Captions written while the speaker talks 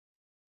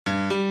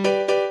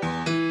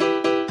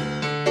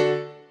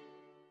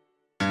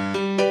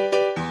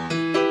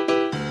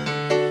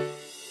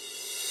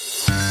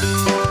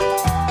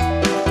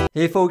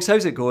Hey folks,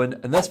 how's it going?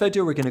 In this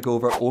video we're going to go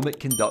over ohmic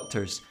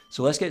conductors.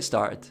 So let's get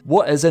started.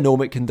 What is an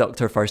ohmic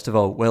conductor first of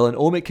all? Well, an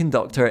ohmic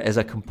conductor is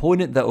a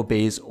component that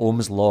obeys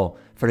Ohm's law.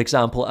 For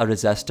example, a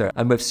resistor.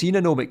 And we've seen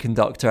an ohmic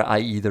conductor,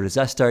 i.e. the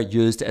resistor,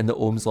 used in the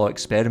Ohm's law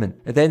experiment.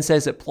 It then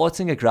says that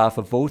plotting a graph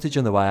of voltage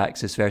on the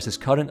y-axis versus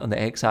current on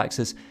the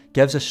x-axis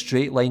gives a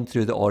straight line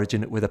through the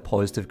origin with a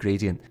positive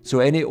gradient. So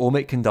any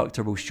ohmic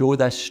conductor will show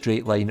this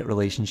straight line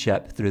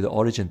relationship through the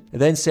origin. It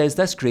then says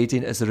this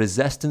gradient is the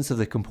resistance of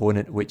the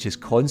component, which is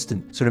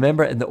constant. So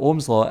remember, in the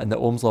Ohm's law and the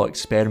Ohm's law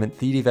experiment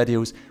theory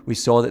videos, we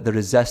saw that the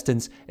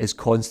resistance is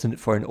constant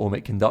for an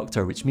ohmic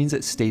conductor, which means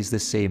it stays the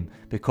same,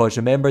 because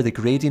remember, the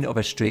gradient of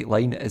a straight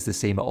line is the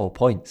same at all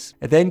points.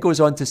 It then goes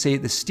on to say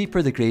the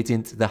steeper the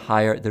gradient, the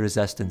higher the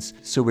resistance.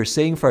 So we're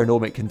saying for an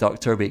ohmic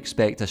conductor we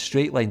expect a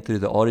straight line through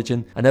the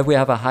origin, and if we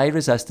have a high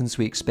resistance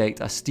we expect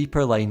a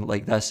steeper line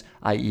like this,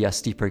 i.e. a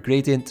steeper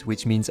gradient,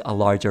 which means a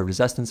larger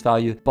resistance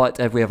value. But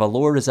if we have a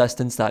lower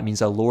resistance, that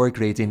means a lower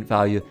gradient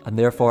value and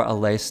therefore a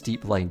less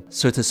steep line.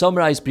 So to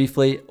summarise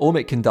briefly,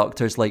 ohmic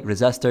conductors like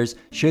resistors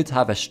should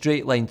have a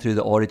straight line through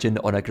the origin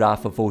on a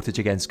graph of voltage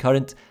against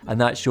current, and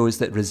that shows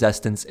that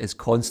resistance is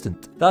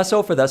constant. That's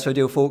all for this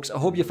video folks. I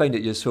hope you found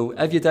it useful.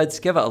 If you did,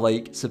 give it a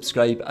like,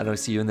 subscribe, and I'll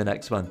see you in the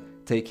next one.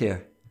 Take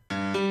care.